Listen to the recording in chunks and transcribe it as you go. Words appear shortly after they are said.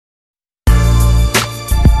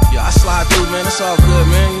It's all good,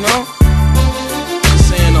 man, you know? Just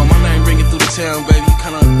saying though, my name ringing through the town, baby. You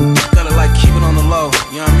kinda gotta like keep it on the low,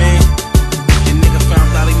 you know what I mean? Your nigga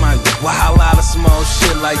found out he might wild out of some old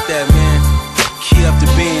shit like that, man. Key up the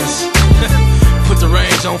Benz. Put the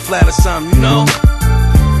range on flat or something, you know?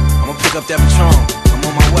 I'ma pick up that Patron. I'm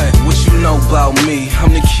on my way. What you know about me?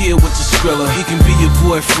 I'm the kid with the Skrilla. He can be your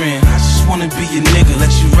boyfriend. I just wanna be your nigga.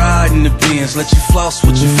 Let you ride in the Benz, let you floss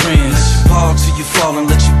with your friends, let you ball till you fall and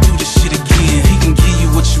let you do this shit again. He can give you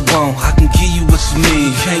what you want, I can give you what you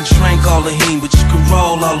need. Can't drink all the heen, but you can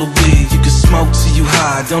roll all the weed. You can smoke till you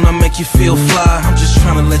high, don't I make you feel fly? I'm just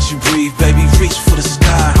trying to let you breathe, baby, reach for the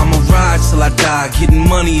sky. I'ma ride till I die, getting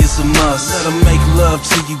money is a must. Let her make love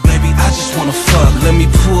to you, baby, I just wanna fuck. Let me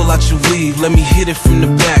pull out your weave, let me hit it from the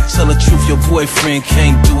back. Tell the truth, your boyfriend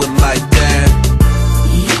can't do it like that.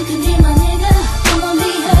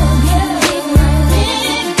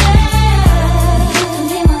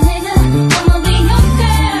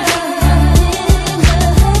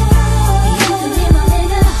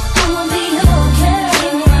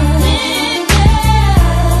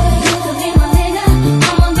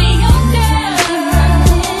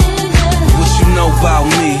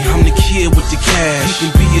 You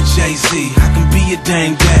can be a Jay-Z, I can be a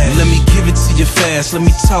Dame Dash. Let me give it to you fast, let me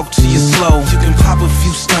talk to you slow. You can pop a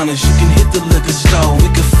few stunners, you can hit the liquor store. We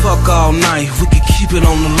could fuck all night, we could keep it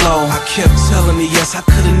on the low. I kept telling her yes, how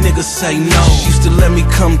could a nigga say no? She used to let me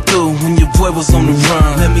come through when your boy was on the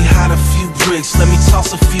run. Let me hide a few bricks, let me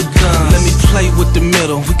toss a few guns. Let me play with the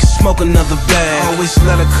middle, we could smoke another bag. Always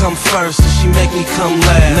let her come first, and she make me come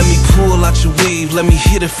last. Let me pull out your weave, let me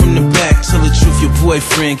hit it from the back. Tell the truth, your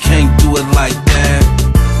boyfriend can't do it like that.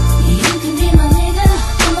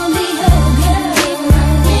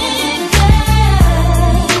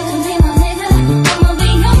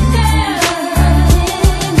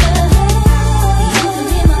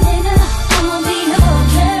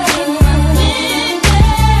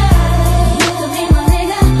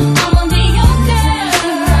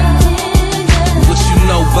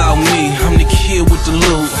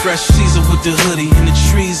 Fresh Caesar with the hoodie and the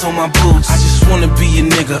trees on my boots. I just wanna be a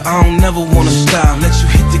nigga, I don't never wanna stop. Let you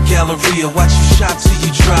hit the Galleria, watch you shop till you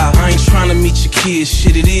drop. I ain't tryna meet your kids,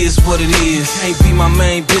 shit it is what it is. Can't be my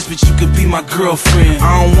main bitch, but you could be my girlfriend.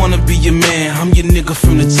 I don't wanna be your man, I'm your nigga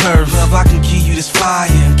from the turf. Love, I can give you this fire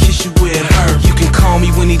and kiss you where it hurt. You can call me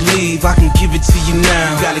when he leave, I can give it to you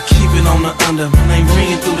now. Gotta keep it on the under, my name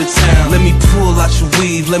ringing through the town. Let me pull out your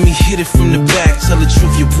weave, let me hit it from the back. Tell the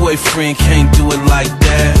truth, your boyfriend can't do it like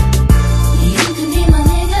that.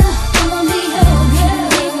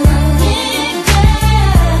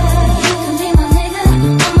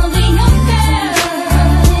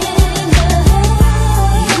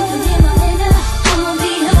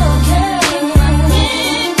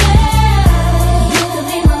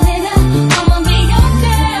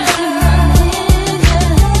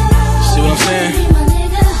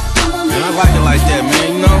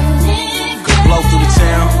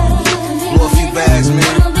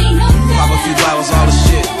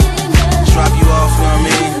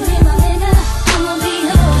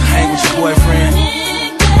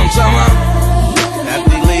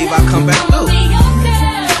 Come back through. G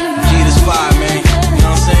this fire, man. You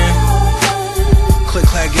know what I'm saying? Click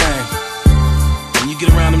clack gang. When you get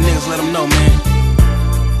around them niggas, let them know, man.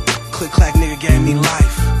 Click clack nigga gave me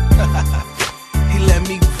life. He let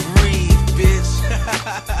me breathe, bitch.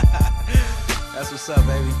 That's what's up,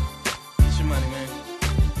 baby. Get your money, man.